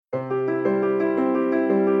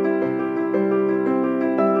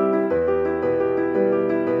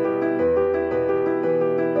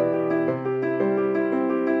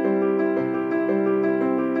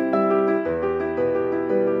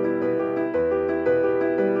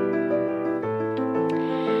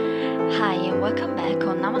welcome back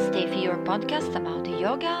on Namaste for your podcast about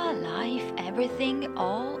yoga, life, everything,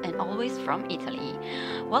 all and always from Italy.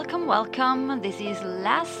 Welcome. This is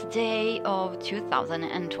last day of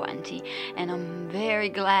 2020 and I'm very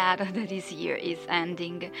glad that this year is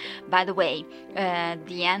ending. By the way,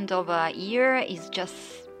 the end of a year is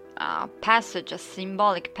just a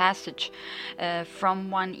symbolic passage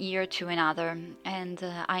from one year to another. And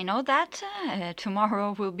I know that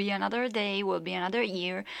tomorrow will be another day, will be another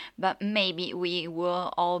year, but maybe we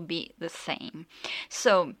will all be the same.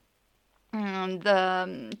 So,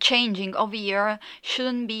 the changing of year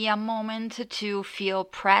shouldn't be a moment to feel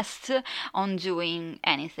pressed on doing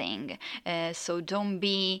anything. So don't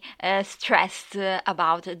be stressed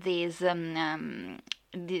about this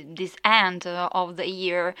end of the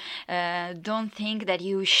year. Don't think that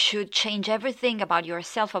you should change everything about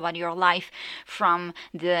yourself, about your life from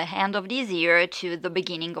the end of this year to the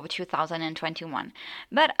beginning of 2021.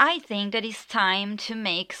 But I think that it's time to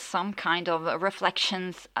make some kind of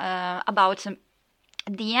reflections about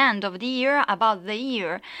the end of the year, about the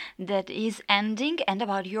year that is ending, and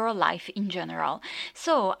about your life in general.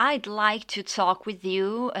 So I'd like to talk with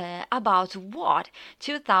you about what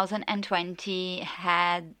 2020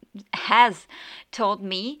 has taught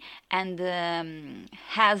me and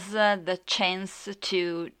has the chance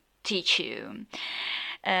to teach you.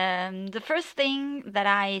 The first thing that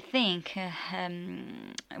I think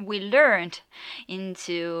we learned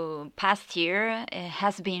into past year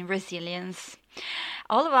has been resilience.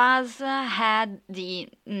 All of us had the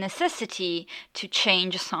necessity to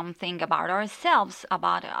change something about ourselves,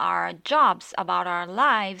 about our jobs, about our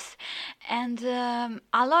lives, and a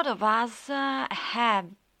lot of us have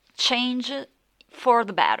changed for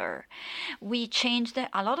the better. We changed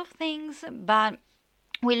a lot of things, but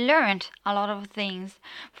we learned a lot of things.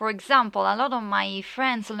 For example, a lot of my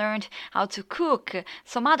friends learned how to cook.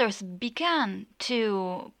 Some others began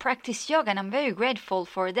to practice yoga, and I'm very grateful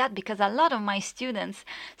for that because a lot of my students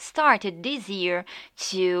started this year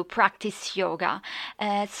to practice yoga.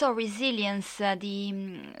 So resilience,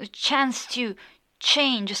 the chance to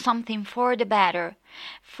change something for the better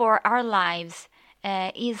for our lives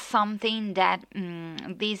is something that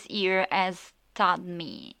this year has taught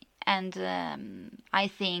me. And I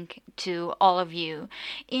think to all of you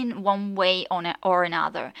in one way or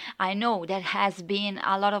another. I know that has been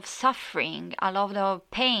a lot of suffering, a lot of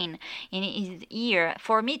pain in his year.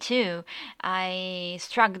 For me too, I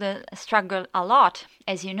struggled a lot,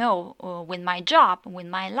 as you know, with my job, with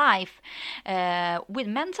my life, with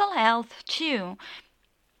mental health too,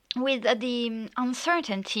 with the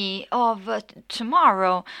uncertainty of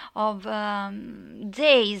tomorrow, of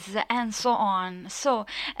days, and so on. So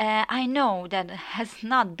I know that has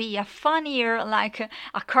not been a fun year like a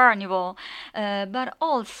carnival, but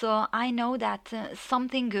also I know that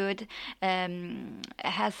something good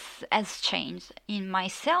has changed in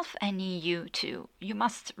myself and in you too. You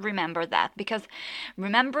must remember that because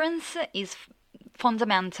remembrance is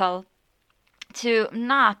fundamental to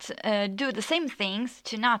not do the same things,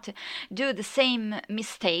 to not do the same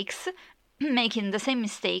mistakes, making the same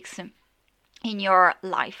mistakes in your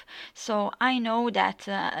life. So I know that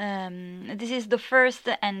this is the first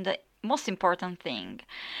and the most important thing.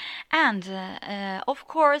 And of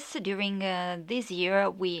course, during this year,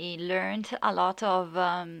 we learned a lot of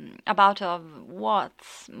about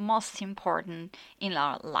what's most important in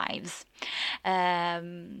our lives.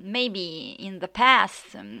 Maybe in the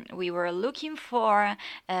past, we were looking for,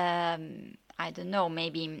 I don't know,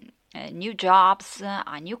 maybe new jobs,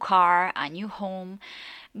 a new car, a new home,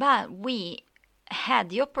 but we had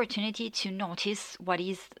the opportunity to notice what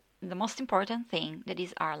is the most important thing, that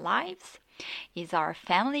is our lives, is our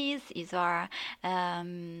families, is our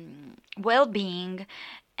well-being,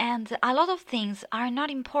 and a lot of things are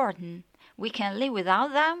not important. We can live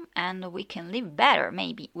without them, and we can live better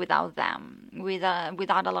maybe without them,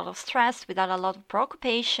 without a lot of stress, without a lot of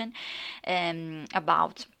preoccupation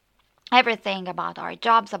about everything, about our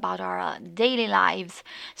jobs, about our daily lives.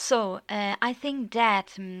 So I think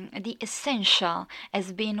that the essential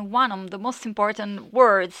has been one of the most important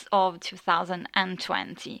words of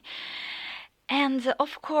 2020. And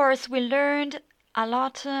of course, we learned a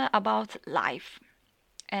lot about life.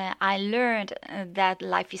 I learned that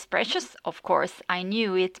life is precious. Of course, I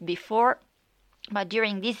knew it before. But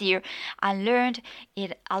during this year, I learned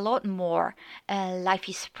it a lot more. Life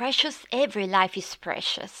is precious. Every life is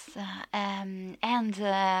precious.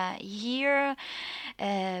 Here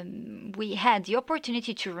we had the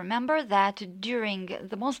opportunity to remember that during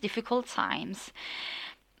the most difficult times,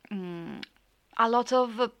 a lot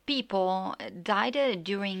of people died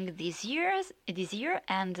during this year,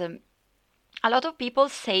 and a lot of people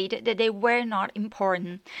said that they were not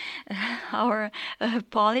important. Our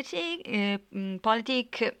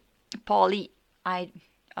I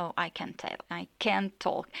I can't tell. I can't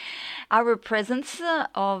talk. Our presence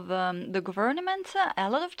of the government a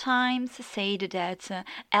lot of times said that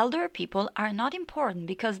elder people are not important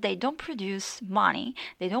because they don't produce money,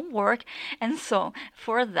 they don't work, and so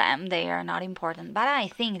for them they are not important. But I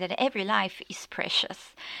think that every life is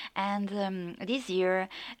precious, and this year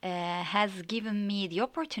has given me the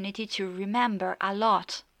opportunity to remember a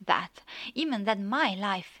lot that even that my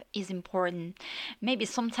life is important. Maybe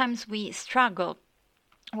sometimes we struggle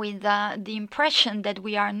with the impression that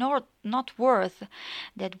we are not worth,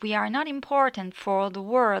 that we are not important for the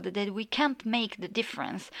world, that we can't make the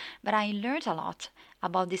difference. But I learned a lot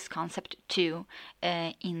about this concept too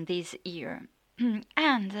in this year.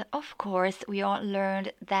 And of course, we all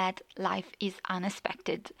learned that life is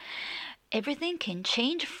unexpected. Everything can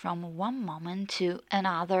change from one moment to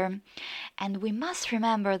another, and we must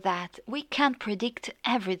remember that we can't predict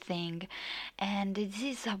everything. And this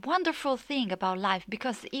is a wonderful thing about life,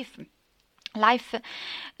 because if life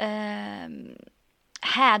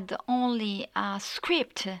had only a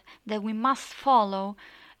script that we must follow,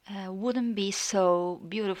 wouldn't be so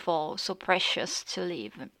beautiful, so precious to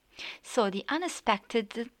live. So the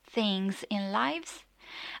unexpected things in lives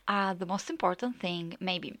are the most important thing,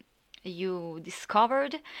 maybe you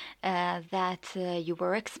discovered that you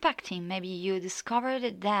were expecting. Maybe you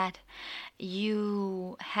discovered that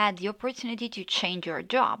you had the opportunity to change your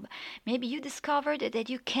job. Maybe you discovered that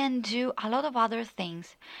you can do a lot of other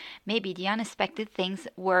things. Maybe the unexpected things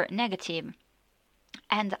were negative.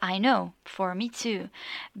 And I know, for me too,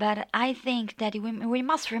 but I think that we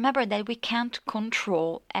must remember that we can't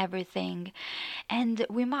control everything, and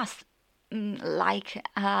we must, like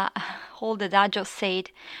old adagio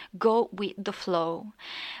said, go with the flow.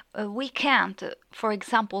 We can't, for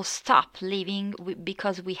example, stop living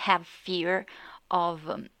because we have fear of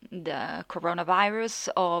the coronavirus,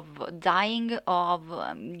 of dying, of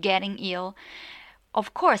getting ill.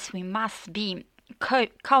 Of course, we must be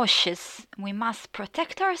cautious. We must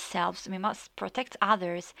protect ourselves. We must protect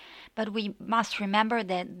others. But we must remember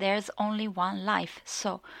that there's only one life.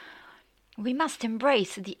 So we must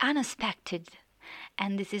embrace the unexpected.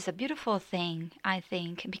 And this is a beautiful thing, I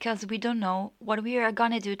think, because we don't know what we are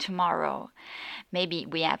gonna do tomorrow. Maybe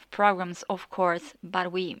we have programs, of course,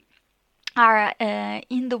 but we are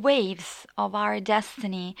in the waves of our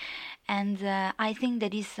destiny, and I think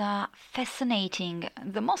that is fascinating,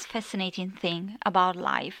 the most fascinating thing about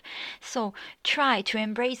life. So try to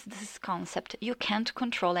embrace this concept. You can't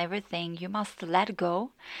control everything, you must let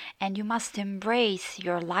go, and you must embrace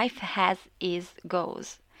your life as it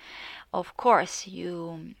goes. Of course,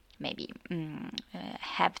 you maybe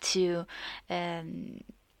have to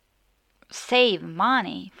save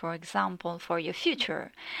money, for example, for your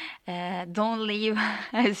future. Don't live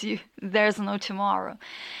as you there's no tomorrow.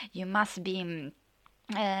 You must be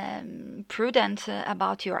prudent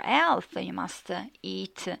about your health. You must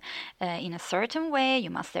eat in a certain way.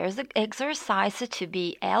 You must exercise to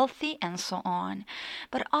be healthy and so on.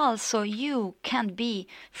 But also you can't be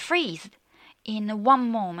freezed in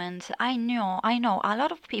one moment. I know a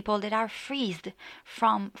lot of people that are freezed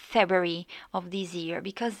from February of this year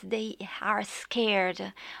because they are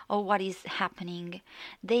scared of what is happening.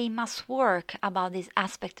 They must work about this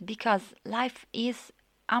aspect because life is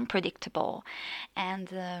unpredictable,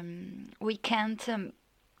 and we can't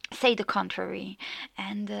say the contrary,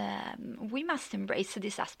 and we must embrace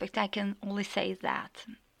this aspect. I can only say that.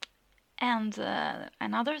 And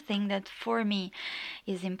another thing that for me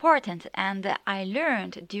is important and I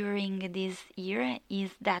learned during this year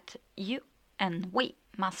is that you and we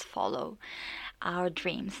must follow our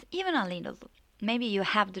dreams, even a little. Maybe you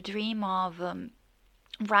have the dream of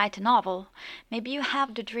write a novel. Maybe you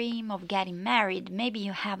have the dream of getting married. Maybe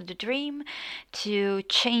you have the dream to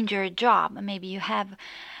change your job. Maybe you have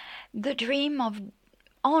the dream of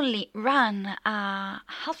only run a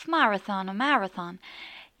half marathon or marathon.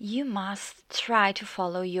 You must try to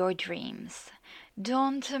follow your dreams.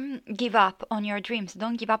 Don't give up on your dreams.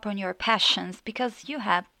 Don't give up on your passions because you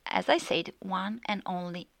have, as I said, one and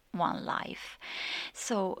only one life.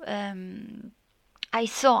 So I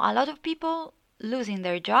saw a lot of people losing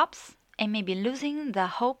their jobs and maybe losing the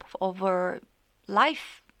hope of a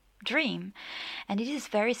life dream, and it is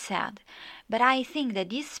very sad. But I think that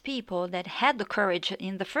these people that had the courage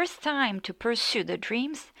in the first time to pursue their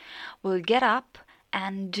dreams will get up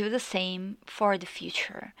and do the same for the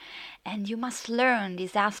future. And you must learn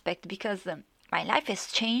this aspect because my life has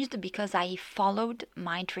changed because I followed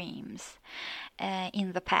my dreams.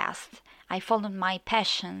 in the past. I followed my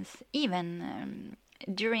passions, even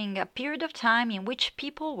during a period of time in which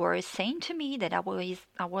people were saying to me that I was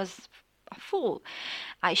a fool.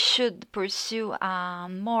 I should pursue a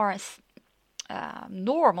more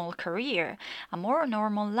normal career, a more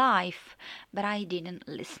normal life, but I didn't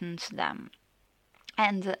listen to them.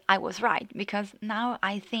 And I was right, because now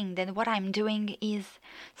I think that what I'm doing is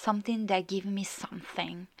something that gives me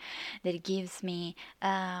something, that gives me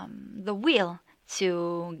the will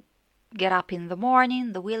to get up in the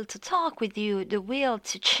morning, the will to talk with you, the will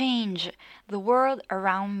to change the world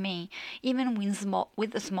around me, even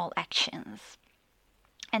with the small actions.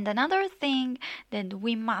 And another thing that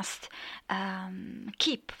we must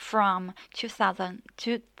keep from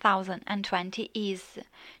 2020 is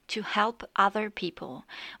to help other people.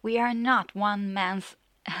 We are not one man's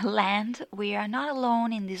land. We are not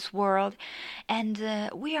alone in this world, and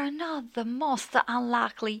we are not the most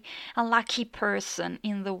unlucky person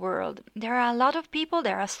in the world. There are a lot of people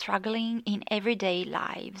that are struggling in everyday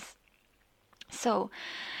lives. So,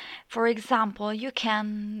 for example, you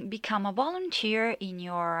can become a volunteer in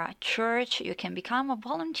your church, you can become a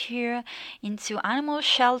volunteer into animal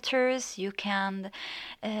shelters, you can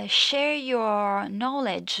share your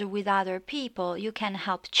knowledge with other people, you can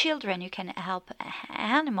help children, you can help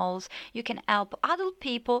animals, you can help adult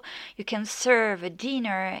people, you can serve a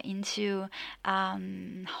dinner into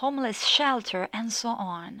homeless shelter, and so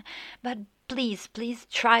on. But please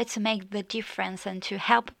try to make the difference and to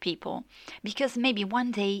help people, because maybe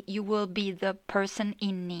one day you will be the person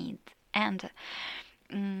in need, and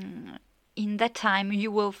in that time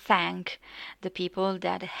you will thank the people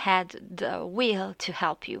that had the will to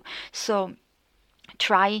help you. So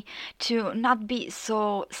try to not be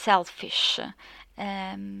so selfish.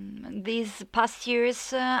 These past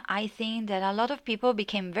years, I think that a lot of people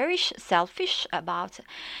became very selfish about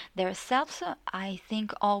their selves. I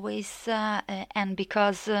think always, and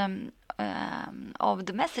because of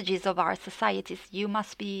the messages of our societies, you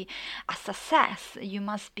must be a success, you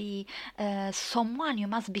must be someone, you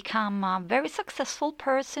must become a very successful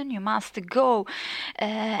person, you must go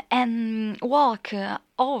and walk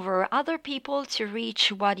over other people to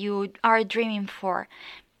reach what you are dreaming for.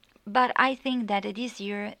 But I think that this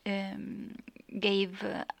year gave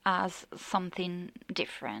us something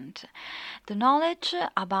different. The knowledge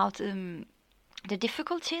about the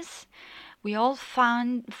difficulties. We all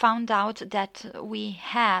found out that we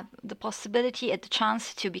have the possibility and the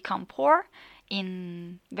chance to become poor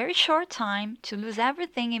in very short time, to lose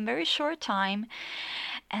everything in very short time.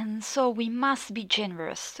 And so we must be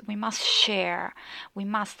generous, we must share, we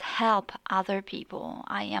must help other people.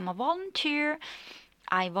 I am a volunteer.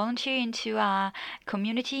 I volunteer into a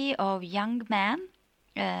community of young men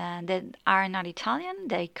that are not Italian.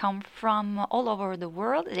 They come from all over the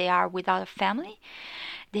world. They are without a family.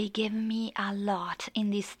 They give me a lot in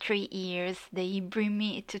these 3 years. They bring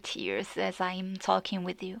me to tears as I'm talking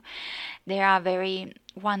with you. They are very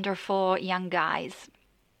wonderful young guys.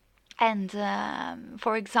 And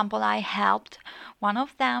for example, I helped one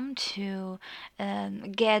of them to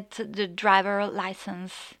get the driver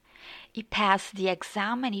license. He passed the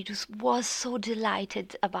exam, and he just was so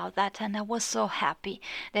delighted about that, and I was so happy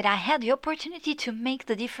that I had the opportunity to make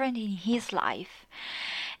the difference in his life.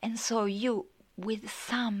 And so you, with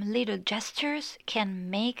some little gestures, can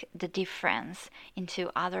make the difference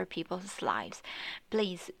into other people's lives.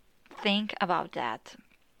 Please think about that.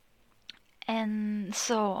 And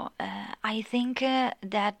so I think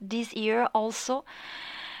that this year also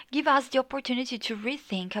give us the opportunity to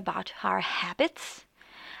rethink about our habits,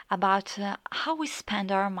 about how we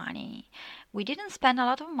spend our money. We didn't spend a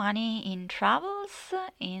lot of money in travels,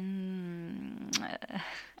 in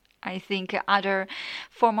I think other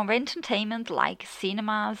form of entertainment like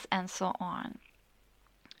cinemas and so on.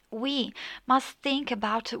 We must think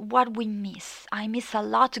about what we miss. I miss a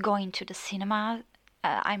lot going to the cinema.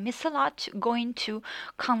 I miss a lot going to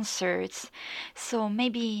concerts. So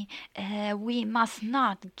maybe we must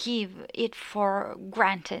not give it for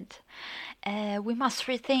granted. We must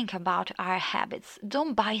rethink about our habits.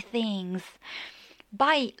 Don't buy things.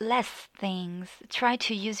 Buy less things. Try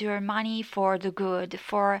to use your money for the good,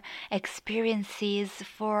 for experiences,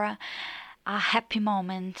 for a happy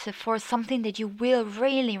moment, for something that you will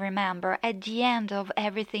really remember. At the end of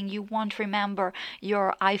everything, you won't remember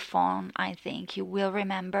your iPhone, I think. You will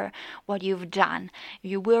remember what you've done.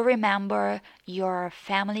 You will remember your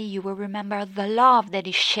family. You will remember the love that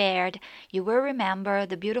is shared. You will remember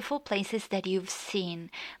the beautiful places that you've seen,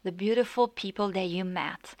 the beautiful people that you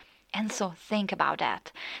met. And so think about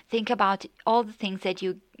that. Think about all the things that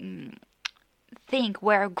you think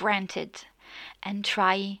were granted. and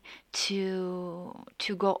try to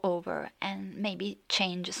go over and maybe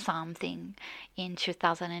change something in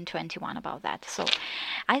 2021 about that. So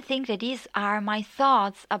I think that these are my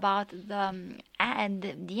thoughts about the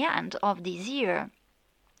end of this year.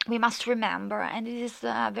 We must remember, and it is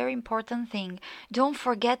a very important thing, don't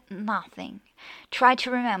forget nothing. Try to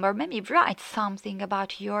remember, maybe write something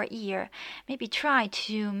about your year, maybe try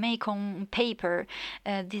to make on paper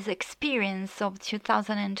this experience of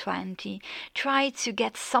 2020. Try to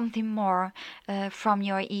get something more from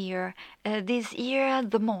your year. This year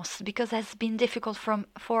the most, because it has been difficult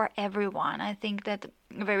for everyone. I think that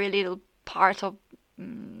very little part of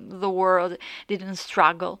the world didn't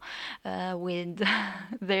struggle with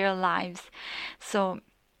their lives. So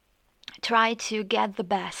try to get the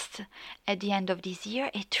best at the end of this year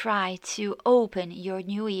and try to open your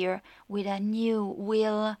new year with a new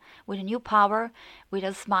will, with a new power, with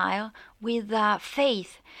a smile, with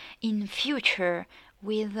faith in future,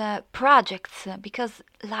 with projects, because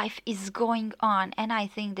life is going on and I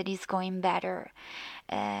think that it's going better.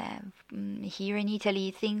 Here in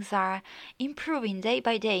Italy things are improving day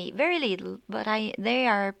by day, very little, but they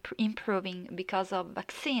are improving because of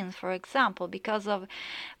vaccines, for example, because of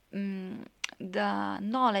the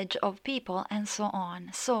knowledge of people and so on.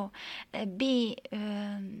 So be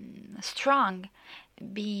strong,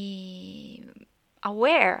 be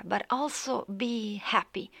aware, but also be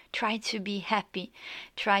happy. Try to be happy.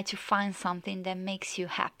 Try to find something that makes you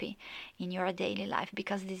happy in your daily life,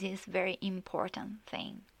 because this is very important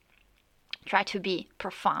thing. Try to be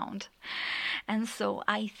profound. And so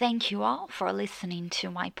I thank you all for listening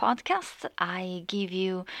to my podcast. I give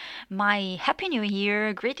you my Happy New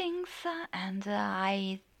Year greetings, and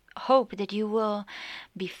I hope that you will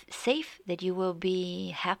be safe, that you will be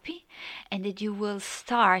happy, and that you will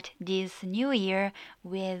start this new year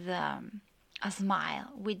with a smile,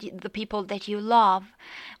 with the people that you love,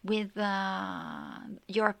 with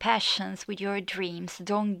your passions, with your dreams.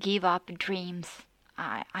 Don't give up dreams,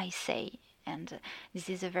 I say, and this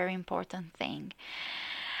is a very important thing.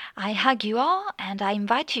 I hug you all, and I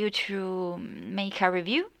invite you to make a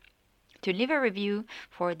review, to leave a review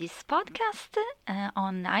for this podcast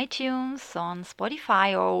on iTunes, on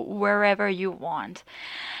Spotify, or wherever you want.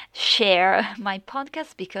 Share my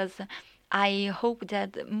podcast, because I hope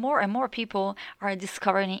that more and more people are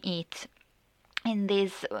discovering it in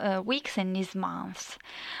these weeks and these months.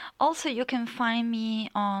 Also, you can find me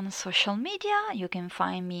on social media. You can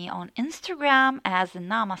find me on Instagram as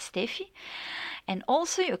Namastefi. And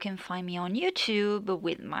also you can find me on YouTube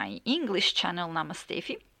with my English channel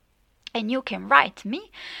Namastefi. And you can write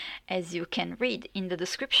me, as you can read in the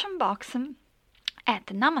description box, at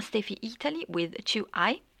namastefiitaly with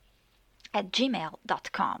 2i at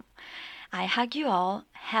gmail.com. I hug you all.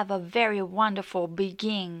 Have a very wonderful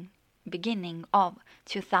beginning of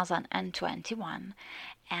 2021,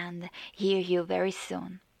 and hear you very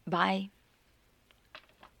soon. Bye.